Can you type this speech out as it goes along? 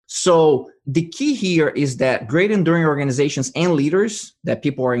So the key here is that great enduring organizations and leaders that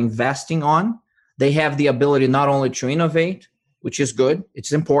people are investing on, they have the ability not only to innovate, which is good,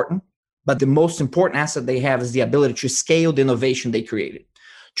 it's important, but the most important asset they have is the ability to scale the innovation they created.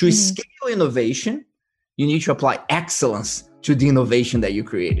 To scale innovation, you need to apply excellence to the innovation that you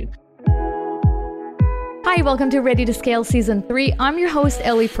created. Hi, welcome to Ready to Scale Season 3. I'm your host,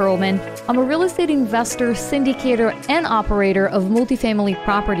 Ellie Perlman. I'm a real estate investor, syndicator, and operator of multifamily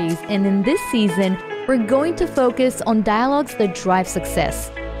properties. And in this season, we're going to focus on dialogues that drive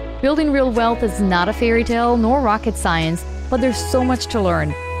success. Building real wealth is not a fairy tale nor rocket science, but there's so much to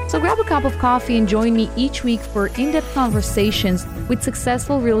learn. So grab a cup of coffee and join me each week for in-depth conversations with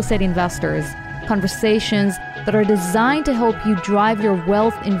successful real estate investors. Conversations that are designed to help you drive your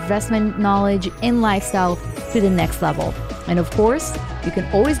wealth, investment knowledge, and lifestyle to the next level. And of course, you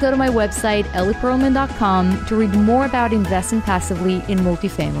can always go to my website, ellieperlman.com, to read more about investing passively in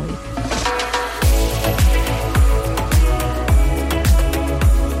multifamily.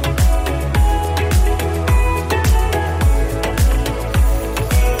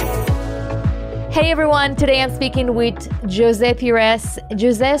 Hey everyone, today I'm speaking with José Pires.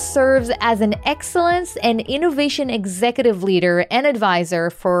 José serves as an excellence and innovation executive leader and advisor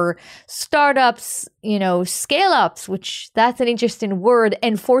for startups, scale-ups, which that's an interesting word,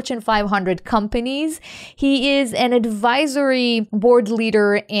 and Fortune 500 companies. He is an advisory board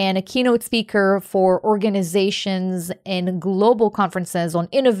leader and a keynote speaker for organizations and global conferences on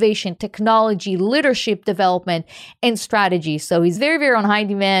innovation, technology, leadership development, and strategy. So he's very, very on high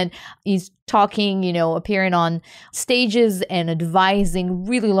demand. He's talking, appearing on stages and advising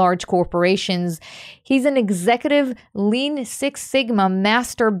really large corporations. He's an executive Lean Six Sigma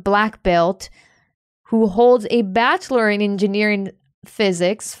Master Black Belt who holds a bachelor in engineering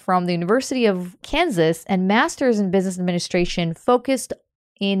physics from the University of Kansas and master's in business administration focused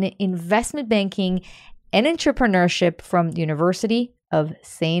in investment banking and entrepreneurship from the University of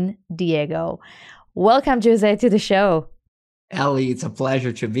San Diego. Welcome, José, to the show. Ellie, it's a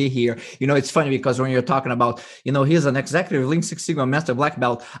pleasure to be here. It's funny because when you're talking about, he's an executive Lean Six Sigma Master Black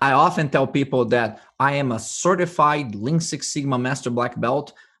Belt, I often tell people that I am a certified Lean Six Sigma Master Black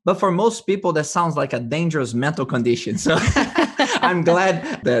Belt. But for most people, that sounds like a dangerous mental condition. So I'm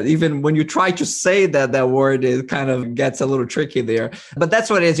glad that even when you try to say that word, it kind of gets a little tricky there. But that's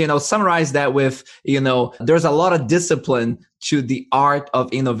what it is, summarize that with, there's a lot of discipline to the art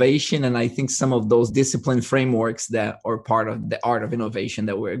of innovation. And I think some of those discipline frameworks that are part of the art of innovation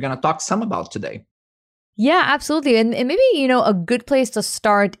that we're going to talk some about today. Yeah, absolutely. And maybe, a good place to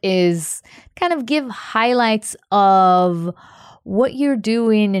start is kind of give highlights of what you're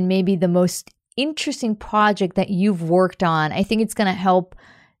doing and maybe the most interesting project that you've worked on. I think it's going to help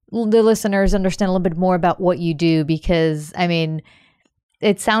the listeners understand a little bit more about what you do because,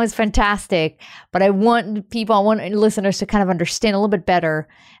 it sounds fantastic, but I want listeners to kind of understand a little bit better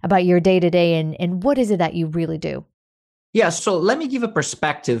about your day-to-day and what is it that you really do? Yeah, so let me give a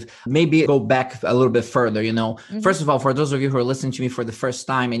perspective, maybe go back a little bit further, First of all, for those of you who are listening to me for the first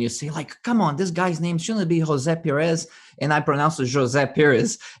time and you say come on, this guy's name shouldn't be José Pires, and I pronounce it José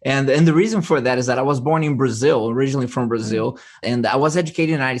Pires. And the reason for that is that I was born in Brazil, originally from Brazil, and I was educated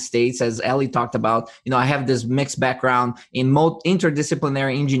in the United States, as Ellie talked about. I have this mixed background in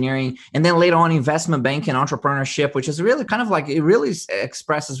interdisciplinary engineering, and then later on investment banking and entrepreneurship, which is really kind of it really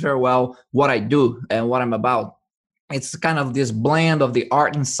expresses very well what I do and what I'm about. It's kind of this blend of the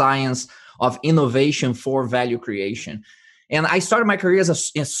art and science of innovation for value creation. And I started my career as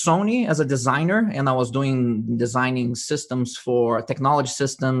Sony as a designer, and I was designing systems for technology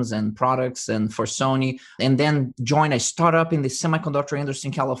systems and products and for Sony, and then joined a startup in the semiconductor industry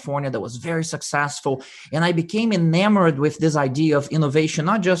in California that was very successful. And I became enamored with this idea of innovation,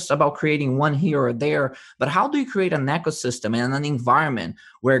 not just about creating one here or there, but how do you create an ecosystem and an environment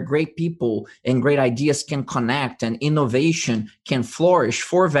where great people and great ideas can connect and innovation can flourish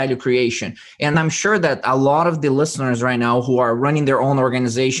for value creation. And I'm sure that a lot of the listeners right now who are running their own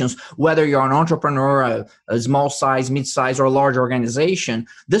organizations, whether you're an entrepreneur, a small size, mid-size, or large organization,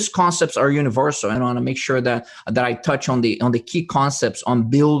 these concepts are universal. And I want to make sure that I touch on the key concepts on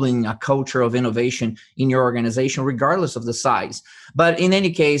building a culture of innovation in your organization, regardless of the size. But in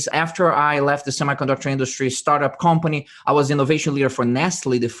any case, after I left the semiconductor industry startup company, I was innovation leader for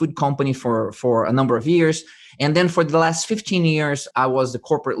Nestle, the food company, for a number of years. And then for the last 15 years, I was the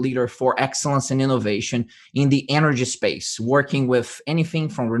corporate leader for excellence and innovation in the energy space, working with anything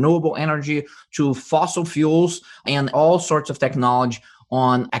from renewable energy to fossil fuels and all sorts of technology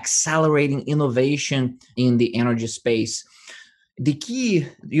on accelerating innovation in the energy space. the key,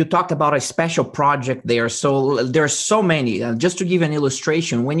 you talked about a special project there. So there are so many. Just to give an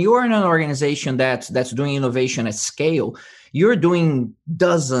illustration, when you are in an organization that's doing innovation at scale, you're doing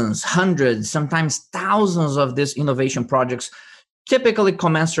dozens, hundreds, sometimes thousands of these innovation projects, typically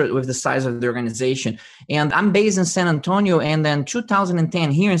commensurate with the size of the organization. And I'm based in San Antonio. And then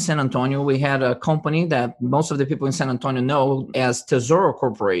 2010, here in San Antonio, we had a company that most of the people in San Antonio know as Tesoro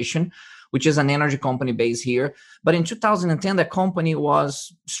Corporation, which is an energy company based here. But in 2010, that company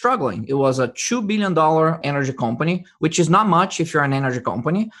was struggling. It was a $2 billion energy company, which is not much if you're an energy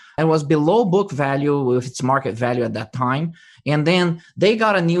company. It was below book value with its market value at that time. And then they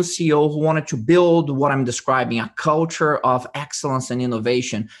got a new CEO who wanted to build what I'm describing, a culture of excellence and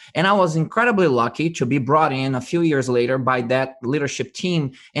innovation. And I was incredibly lucky to be brought in a few years later by that leadership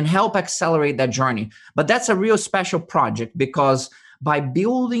team and help accelerate that journey. But that's a real special project because by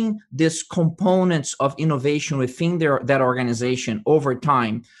building these components of innovation within that organization over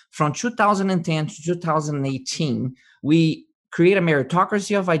time, from 2010 to 2018, we create a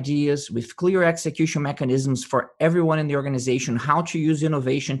meritocracy of ideas with clear execution mechanisms for everyone in the organization, how to use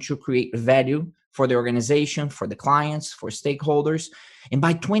innovation to create value for the organization, for the clients, for stakeholders. And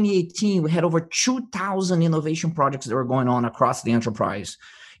by 2018, we had over 2,000 innovation projects that were going on across the enterprise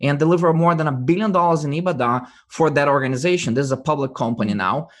and deliver more than $1 billion in EBITDA for that organization. This is a public company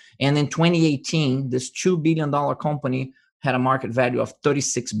now. And in 2018, this $2 billion company had a market value of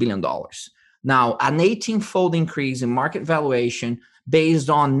 $36 billion. Now, an 18-fold increase in market valuation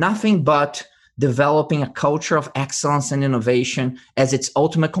based on nothing but developing a culture of excellence and innovation as its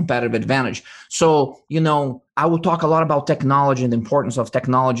ultimate competitive advantage. So, I will talk a lot about technology and the importance of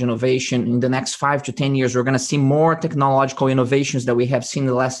technology innovation. In the next 5 to 10 years, we're going to see more technological innovations that we have seen in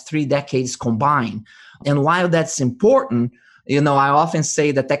the last 3 decades combined. And while that's important, I often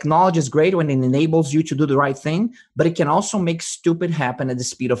say that technology is great when it enables you to do the right thing, but it can also make stupid happen at the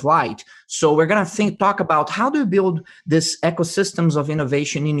speed of light. So we're going to talk about how do you build this ecosystems of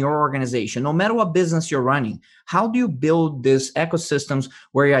innovation in your organization, no matter what business you're running. How do you build these ecosystems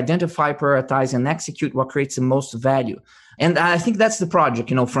where you identify, prioritize, and execute what creates the most value? And I think that's the project,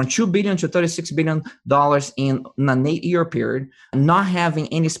 from $2 billion to $36 billion in an 8-year period, not having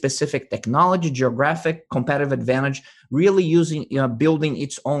any specific technology, geographic, competitive advantage, really using, building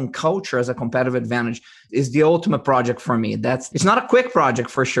its own culture as a competitive advantage is the ultimate project for me. It's not a quick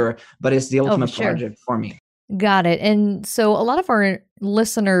project for sure, but it's the ultimate project for me. Got it. And so a lot of our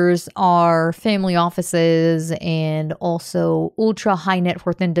listeners are family offices and also ultra high net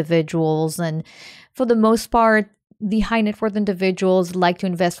worth individuals. And for the most part, the high net worth individuals like to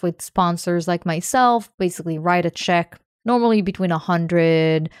invest with sponsors like myself, basically write a check, normally between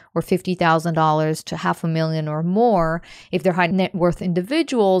 $100,000 or $50,000 to $500,000 or more if they're high net worth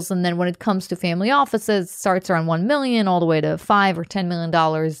individuals. And then when it comes to family offices, it starts around $1 million all the way to $5 or $10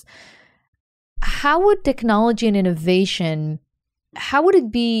 million. How would technology and innovation, how would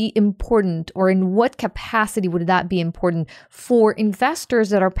it be important, or in what capacity would that be important for investors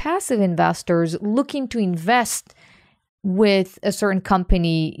that are passive investors looking to invest with a certain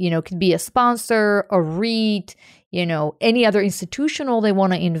company? Could be a sponsor, a REIT, any other institutional they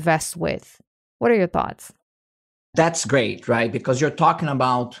want to invest with. What are your thoughts? That's great, right? Because you're talking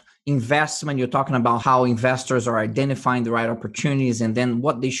about investment, you're talking about how investors are identifying the right opportunities and then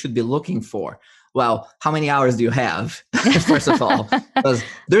what they should be looking for. Well, how many hours do you have, first of all? Because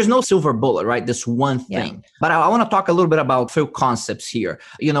there's no silver bullet, right? This one thing. Yeah. But I want to talk a little bit about a few concepts here,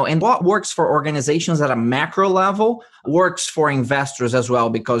 and what works for organizations at a macro level works for investors as well,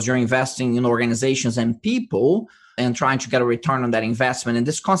 because you're investing in organizations and people and trying to get a return on that investment. And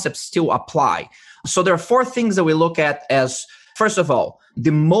these concepts still apply. So there are 4 things that we look at as, first of all,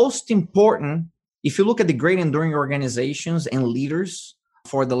 the most important, if you look at the great enduring organizations and leaders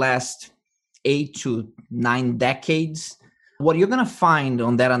for the last 8 to 9 decades, what you're going to find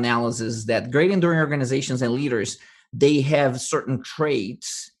on that analysis is that great enduring organizations and leaders, they have certain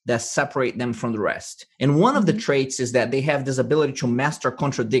traits that separate them from the rest. And one of the traits is that they have this ability to master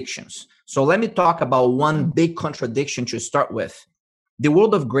contradictions. So let me talk about one big contradiction to start with. The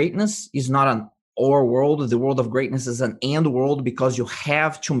world of greatness is not an or world. The world of greatness is an and world, because you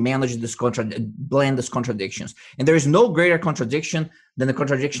have to manage this blend these contradictions. And there is no greater contradiction than the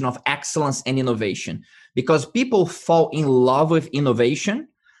contradiction of excellence and innovation, because people fall in love with innovation.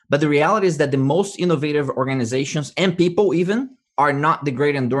 But the reality is that the most innovative organizations and people even are not the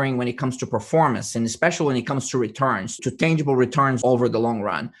great enduring when it comes to performance, and especially when it comes to returns, to tangible returns over the long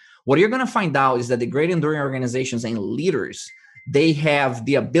run. What you're going to find out is that the great enduring organizations and leaders, they have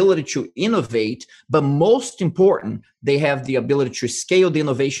the ability to innovate, but most important, they have the ability to scale the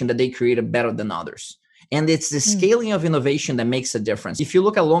innovation that they created better than others. And it's the scaling of innovation that makes a difference. If you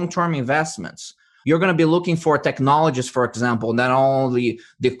look at long-term investments, you're going to be looking for technologies, for example, not only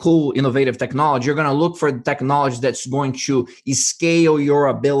the cool, innovative technology, you're going to look for technology that's going to scale your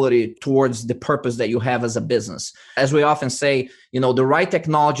ability towards the purpose that you have as a business. As we often say, the right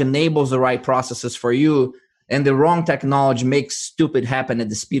technology enables the right processes for you, and the wrong technology makes stupid happen at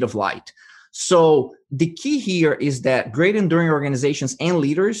the speed of light. So the key here is that great enduring organizations and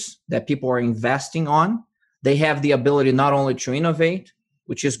leaders that people are investing on, they have the ability not only to innovate,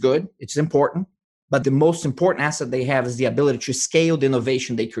 which is good, it's important, but the most important asset they have is the ability to scale the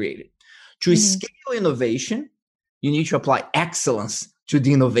innovation they created. To scale innovation, you need to apply excellence to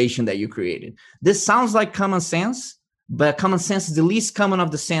the innovation that you created. This sounds like common sense, but common sense is the least common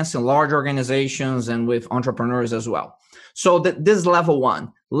of the sense in large organizations and with entrepreneurs as well. So this is level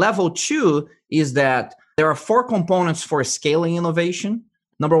one. Level two is that there are 4 components for scaling innovation.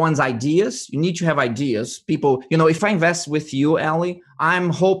 Number one is ideas. You need to have ideas. People, if I invest with you, Ali, I'm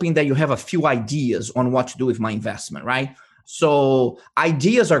hoping that you have a few ideas on what to do with my investment, right? So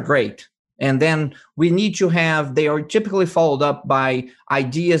ideas are great. And then we need to they are typically followed up by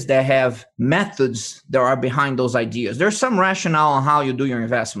ideas that have methods that are behind those ideas. There's some rationale on how you do your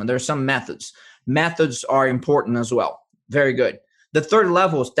investment. There's some methods. Methods are important as well. Very good. The third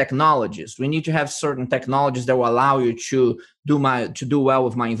level is technologies. We need to have certain technologies that will allow you to do well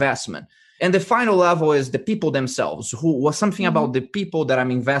with my investment. And the final level is the people themselves, who was something about the people that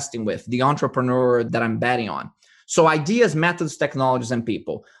I'm investing with, the entrepreneur that I'm betting on. So ideas, methods, technologies, and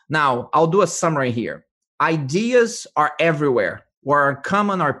people. Now, I'll do a summary here. Ideas are everywhere. What are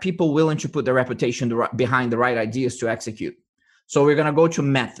common are people willing to put their reputation behind the right ideas to execute. So we're going to go to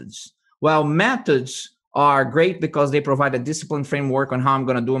methods. Well, methods are great because they provide a disciplined framework on how I'm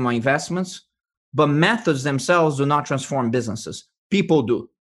going to do my investments. But methods themselves do not transform businesses. People do.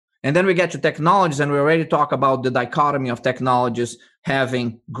 And then we get to technologies, and we already talk about the dichotomy of technologies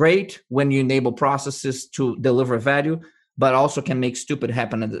having great when you enable processes to deliver value, but also can make stupid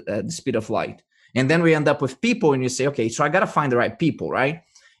happen at the speed of light. And then we end up with people, and you say, okay, so I got to find the right people, right?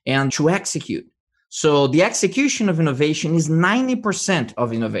 And to execute. So the execution of innovation is 90%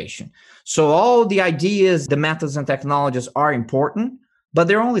 of innovation. So all the ideas, the methods and technologies are important, but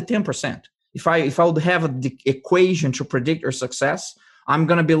they're only 10%. If I would have the equation to predict your success, I'm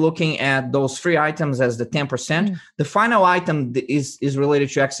going to be looking at those 3 items as the 10%. The final item is related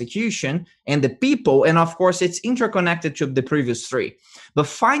to execution and the people. And of course, it's interconnected to the previous 3. But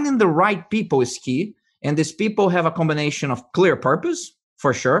finding the right people is key. And these people have a combination of clear purpose,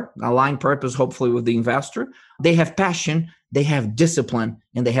 for sure, aligned purpose, hopefully with the investor. They have passion, they have discipline,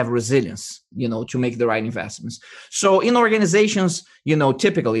 and they have resilience, to make the right investments. So in organizations,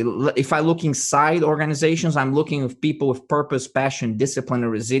 typically, if I look inside organizations, I'm looking at people with purpose, passion, discipline,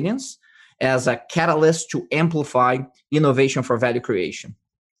 and resilience as a catalyst to amplify innovation for value creation.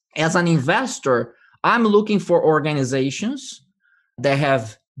 As an investor, I'm looking for organizations that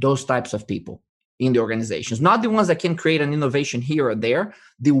have those types of people in the organizations, not the ones that can create an innovation here or there,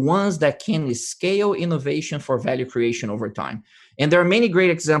 the ones that can scale innovation for value creation over time. And there are many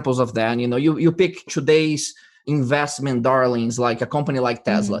great examples of that. You pick today's investment darlings, like a company like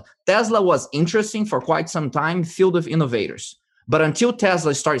Tesla. Tesla was interesting for quite some time, filled with innovators. But until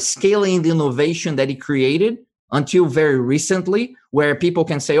Tesla started scaling the innovation that it created, until very recently, where people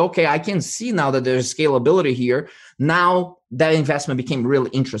can say, okay, I can see now that there's scalability here. Now that investment became really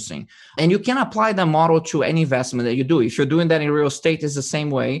interesting. And you can apply that model to any investment that you do. If you're doing that in real estate, it's the same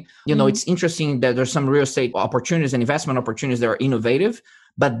way. It's interesting that there's some real estate opportunities and investment opportunities that are innovative,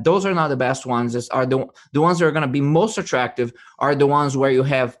 but those are not the best ones. The ones that are going to be most attractive are the ones where you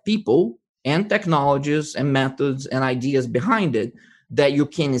have people and technologies and methods and ideas behind it that you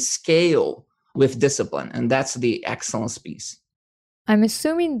can scale with discipline. And that's the excellence piece. I'm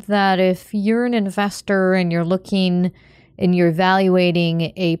assuming that if you're an investor and you're looking and you're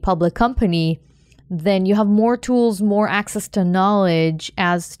evaluating a public company, then you have more tools, more access to knowledge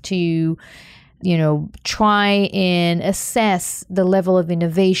as to, try and assess the level of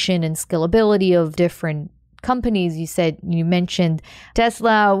innovation and scalability of different companies. You mentioned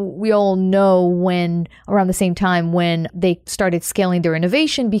Tesla. We all know when around the same time when they started scaling their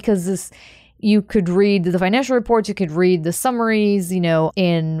innovation, because you could read the financial reports, you could read the summaries,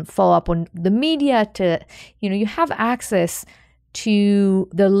 and follow up on the media you have access to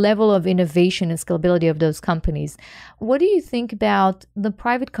the level of innovation and scalability of those companies. What do you think about the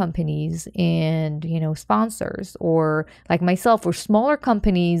private companies and, sponsors, or like myself, or smaller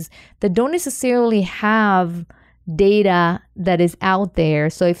companies that don't necessarily have data that is out there?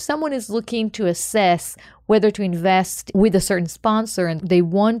 So if someone is looking to assess whether to invest with a certain sponsor and they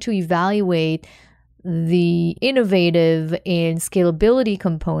want to evaluate the innovative and scalability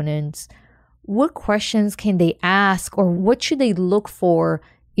components, what questions can they ask or what should they look for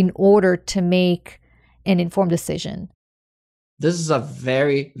in order to make an informed decision? This is a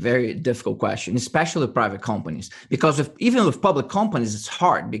very, very difficult question, especially with private companies, because even with public companies, it's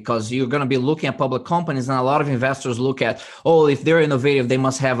hard because you're going to be looking at public companies and a lot of investors look at, oh, if they're innovative, they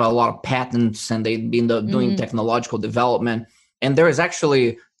must have a lot of patents and they've been doing technological development. And there is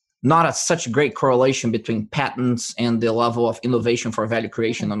actually not such a great correlation between patents and the level of innovation for value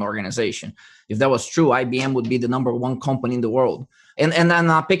creation in an organization. If that was true, IBM would be the number one company in the world. And I'm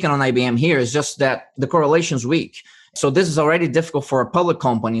not picking on IBM here, it's just that the correlation is weak. So this is already difficult for public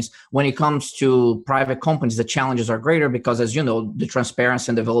companies. When it comes to private companies, the challenges are greater because, as you know, the transparency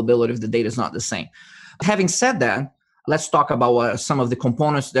and the availability of the data is not the same. Having said that, let's talk about some of the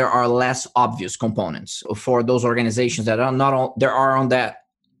components. There are less obvious components for those organizations that are on that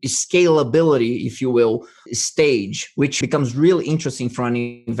scalability, if you will, stage, which becomes really interesting from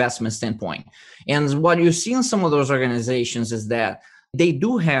an investment standpoint. And what you see in some of those organizations is that they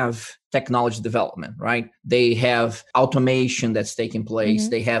do have technology development, right? They have automation that's taking place.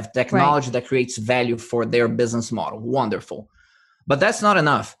 They have technology that creates value for their business model. Wonderful. But that's not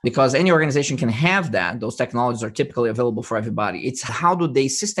enough because any organization can have that. Those technologies are typically available for everybody. It's how do they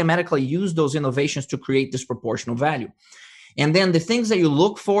systematically use those innovations to create disproportional value? And then the things that you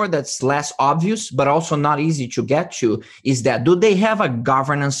look for that's less obvious, but also not easy to get to is that do they have a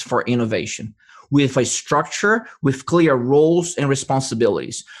governance for innovation? With a structure, with clear roles and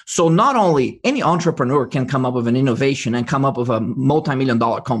responsibilities. So not only any entrepreneur can come up with an innovation and come up with a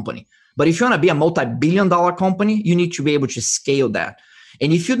multi-million-dollar company, but if you want to be a multi-billion-dollar company, you need to be able to scale that.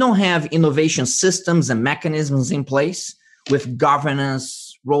 And if you don't have innovation systems and mechanisms in place with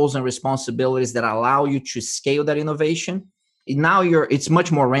governance, roles and responsibilities that allow you to scale that innovation, now it's much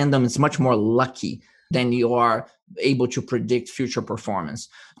more random, it's much more lucky than you are able to predict future performance.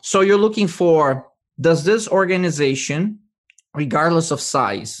 So you're looking for, does this organization, regardless of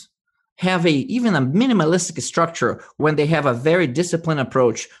size, have even a minimalistic structure when they have a very disciplined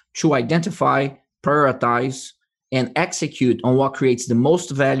approach to identify, prioritize, and execute on what creates the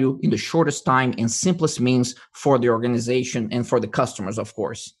most value in the shortest time and simplest means for the organization and for the customers, of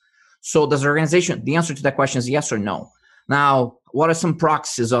course. So does the organization, the answer to that question is yes or no. Now, what are some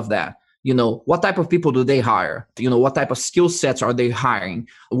proxies of that? What type of people do they hire? What type of skill sets are they hiring?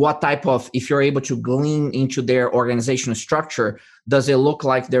 What type of, if you're able to glean into their organizational structure, does it look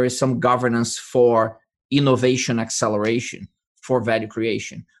like there is some governance for innovation acceleration, for value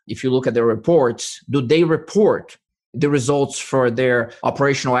creation? If you look at their reports, do they report the results for their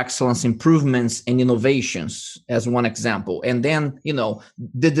operational excellence improvements and innovations as one example? And then,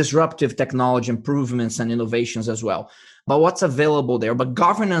 the disruptive technology improvements and innovations as well. But what's available there? But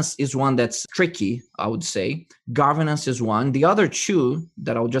governance is one that's tricky, I would say. Governance is one. The other two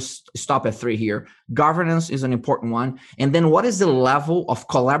that I'll just stop at 3 here. Governance is an important one. And then what is the level of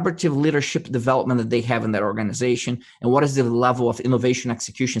collaborative leadership development that they have in that organization? And what is the level of innovation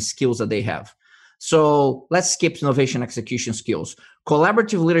execution skills that they have? So let's skip innovation execution skills.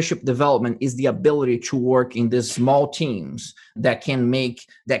 Collaborative leadership development is the ability to work in these small teams that can make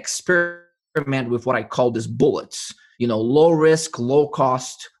the experiment with what I call these bullets. Low risk, low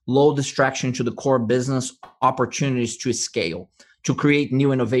cost, low distraction to the core business opportunities to scale, to create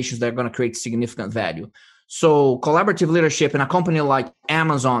new innovations that are going to create significant value. So collaborative leadership in a company like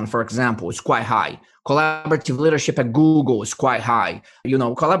Amazon, for example, is quite high. Collaborative leadership at Google is quite high.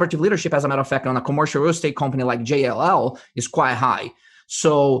 Collaborative leadership, as a matter of fact, on a commercial real estate company like JLL is quite high.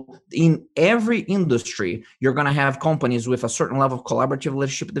 So in every industry, you're going to have companies with a certain level of collaborative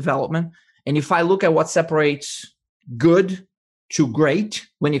leadership development. And if I look at what separates good to great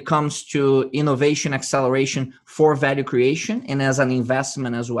when it comes to innovation acceleration for value creation and as an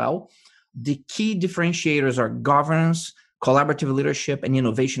investment as well, the key differentiators are governance, collaborative leadership, and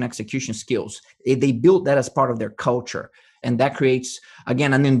innovation execution skills. They build that as part of their culture. And that creates,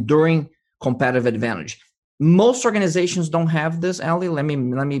 again, an enduring competitive advantage. Most organizations don't have this, Ali. Let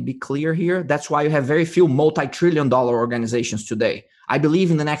me be clear here. That's why you have very few multi-trillion-dollar organizations today. I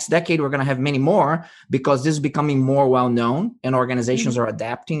believe in the next decade, we're going to have many more because this is becoming more well-known and organizations are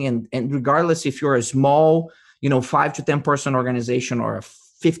adapting. And regardless if you're a small, 5 to 10 person organization or a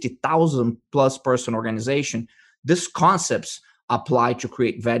 50,000 plus person organization, these concepts apply to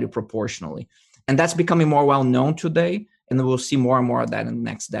create value proportionally. And that's becoming more well-known today. And we'll see more and more of that in the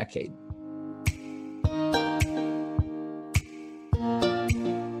next decade.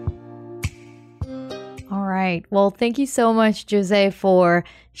 All right. Well, thank you so much, Jose, for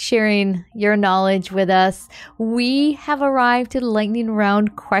sharing your knowledge with us. We have arrived to the lightning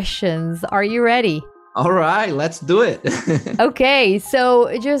round questions. Are you ready? All right, let's do it. Okay, so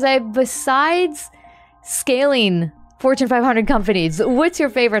Jose, besides scaling Fortune 500 companies, what's your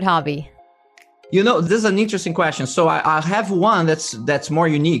favorite hobby? This is an interesting question. So I have one that's more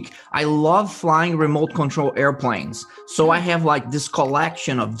unique. I love flying remote control airplanes. So I have like this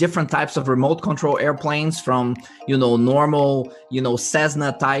collection of different types of remote control airplanes from, normal,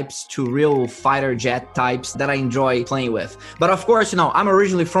 Cessna types to real fighter jet types that I enjoy playing with. But of course, I'm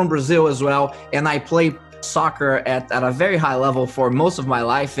originally from Brazil as well, and I play soccer at a very high level for most of my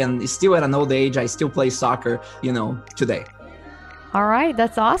life, and still at an old age, I still play soccer, today. All right,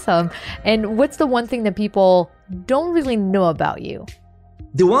 that's awesome. And what's the one thing that people don't really know about you?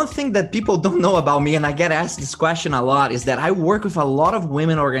 The one thing that people don't know about me, and I get asked this question a lot, is that I work with a lot of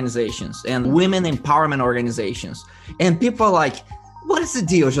women organizations and women empowerment organizations. And people are like, what is the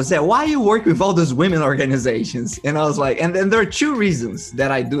deal, Jose? Why you work with all those women organizations? And I was like, and then there are two reasons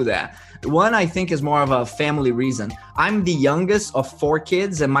that I do that. One, I think, is more of a family reason. I'm the youngest of 4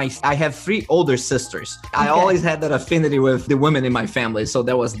 kids, and I have 3 older sisters. I always had that affinity with the women in my family, so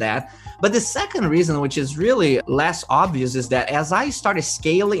there was that. But the second reason, which is really less obvious, is that as I started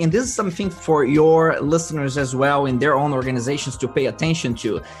scaling, and this is something for your listeners as well in their own organizations to pay attention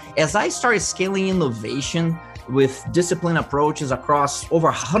to, as I started scaling innovation with disciplined approaches across over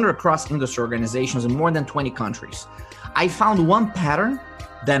 100 cross-industry organizations in more than 20 countries, I found one pattern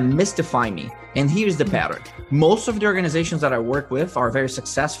that mystify me. And here's the pattern. Most of the organizations that I work with are very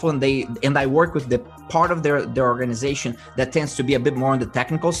successful, and I work with the part of their organization that tends to be a bit more on the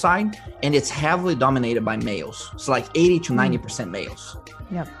technical side, and it's heavily dominated by males. It's like 80 to 90% males.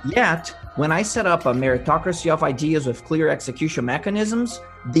 Yep. Yet, when I set up a meritocracy of ideas with clear execution mechanisms,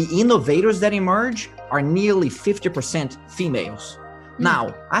 the innovators that emerge are nearly 50% females.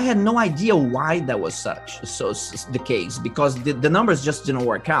 Now, I had no idea why that was the case, because the numbers just didn't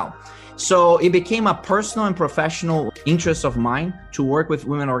work out. So it became a personal and professional interest of mine to work with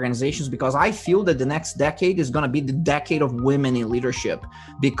women organizations, because I feel that the next decade is going to be the decade of women in leadership.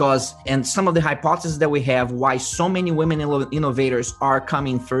 And some of the hypotheses that we have why so many women innovators are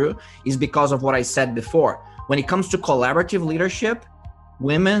coming through is because of what I said before. When it comes to collaborative leadership,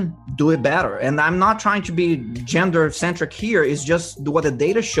 women do it better. And I'm not trying to be gender centric here. It's just what the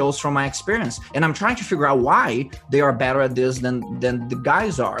data shows from my experience. And I'm trying to figure out why they are better at this than the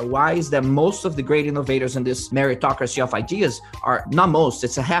guys are. Why is that most of the great innovators in this meritocracy of ideas are, not most,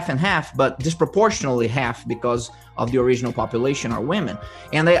 it's a half and half, but disproportionately half because of the original population are women.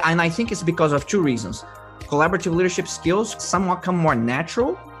 And I think it's because of 2 reasons. Collaborative leadership skills somewhat come more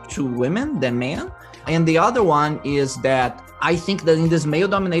natural to women than men. And the other one is that I think that in these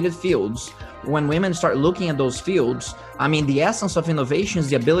male-dominated fields, when women start looking at those fields, the essence of innovation is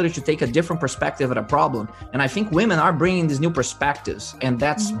the ability to take a different perspective at a problem. And I think women are bringing these new perspectives, and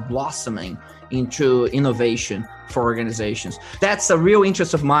that's blossoming into innovation for organizations. That's a real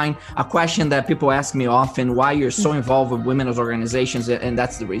interest of mine, a question that people ask me often, why you're so involved with women's organizations, and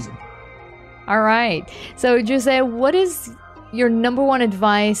that's the reason. All right. So, Jose, what is your number one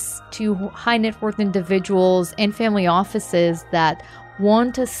advice to high net worth individuals and family offices that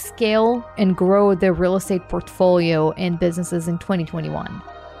want to scale and grow their real estate portfolio and businesses in 2021?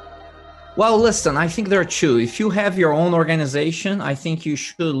 Well, listen, I think there are 2. If you have your own organization, I think you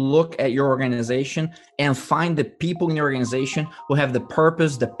should look at your organization and find the people in your organization who have the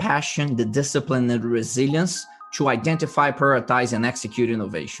purpose, the passion, the discipline, and the resilience to identify, prioritize, and execute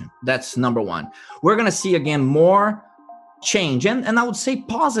innovation. That's number 1. We're going to see again more change, and I would say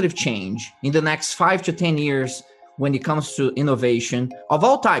positive change in the next 5 to 10 years when it comes to innovation of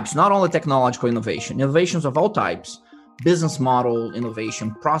all types, not only technological innovations of all types, business model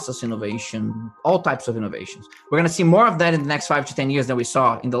innovation, process innovation, all types of innovations. We're going to see more of that in the next 5 to 10 years than we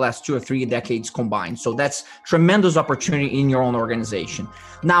saw in the last 2 or 3 decades combined. So that's tremendous opportunity in your own organization.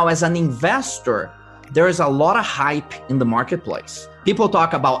 Now, as an investor, there is a lot of hype in the marketplace. People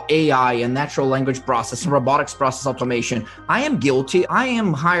talk about AI and natural language processing, robotics process automation. I am guilty. I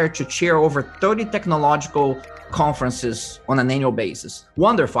am hired to chair over 30 technological conferences on an annual basis.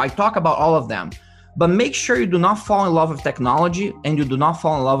 Wonderful. I talk about all of them. But make sure you do not fall in love with technology and you do not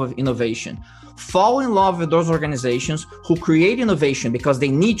fall in love with innovation. Fall in love with those organizations who create innovation because they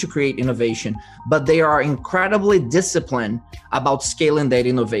need to create innovation, but they are incredibly disciplined about scaling that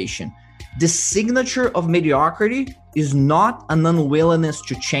innovation. The signature of mediocrity is not an unwillingness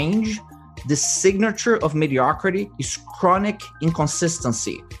to change. The signature of mediocrity is chronic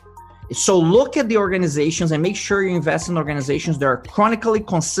inconsistency. So look at the organizations and make sure you invest in organizations that are chronically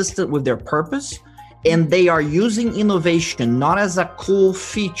consistent with their purpose, and they are using innovation not as a cool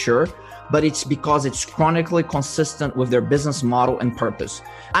feature, but it's because it's chronically consistent with their business model and purpose.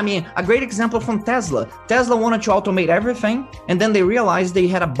 I mean, a great example from Tesla. Tesla wanted to automate everything, and then they realized they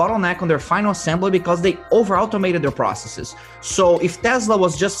had a bottleneck on their final assembly because they over-automated their processes. So if Tesla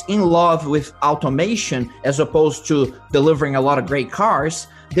was just in love with automation as opposed to delivering a lot of great cars,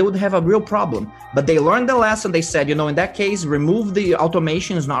 they would have a real problem. But they learned the lesson. They said, in that case, remove the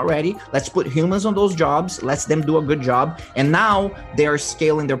automation, is not ready. Let's put humans on those jobs. Let them do a good job. And now they are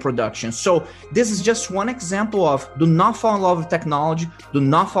scaling their production. So this is just one example of do not fall in love with technology. Do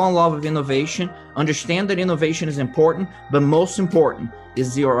not fall in love with innovation. Understand that innovation is important, but most important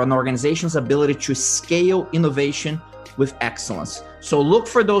is an organization's ability to scale innovation with excellence. So look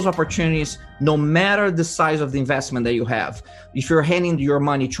for those opportunities, no matter the size of the investment that you have. If you're handing your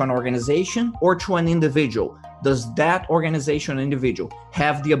money to an organization or to an individual, does that organization or individual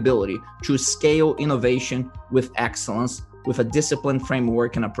have the ability to scale innovation with excellence, with a disciplined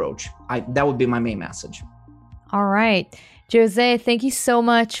framework and approach? That would be my main message. All right. Jose, thank you so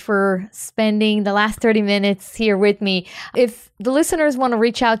much for spending the last 30 minutes here with me. If the listeners want to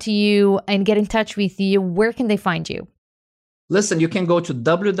reach out to you and get in touch with you, where can they find you? Listen, you can go to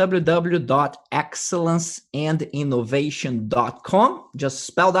www.excellenceandinnovation.com, just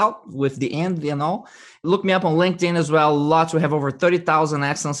spelled out with the and and all. Look me up on LinkedIn as well. We have over 30,000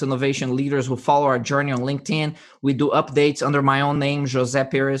 excellence innovation leaders who follow our journey on LinkedIn. We do updates under my own name, Jose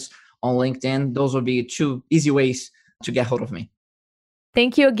Pires, on LinkedIn. Those would be 2 easy ways to get hold of me.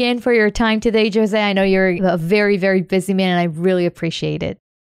 Thank you again for your time today, Jose. I know you're a very, very busy man, and I really appreciate it.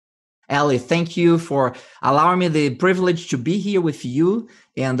 Ellie, thank you for allowing me the privilege to be here with you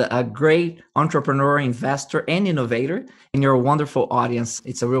and a great entrepreneur, investor, and innovator in your wonderful audience.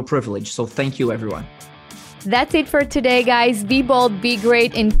 It's a real privilege. So thank you, everyone. That's it for today, guys. Be bold, be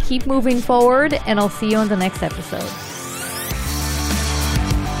great, and keep moving forward. And I'll see you on the next episode.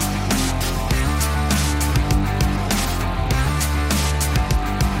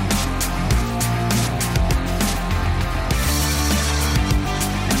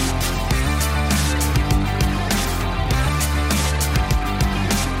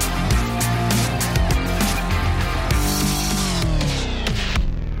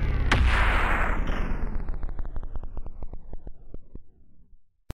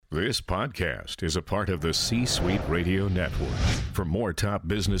 This podcast is a part of the C-Suite Radio Network. For more top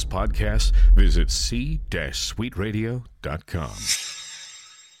business podcasts, visit c-suiteradio.com.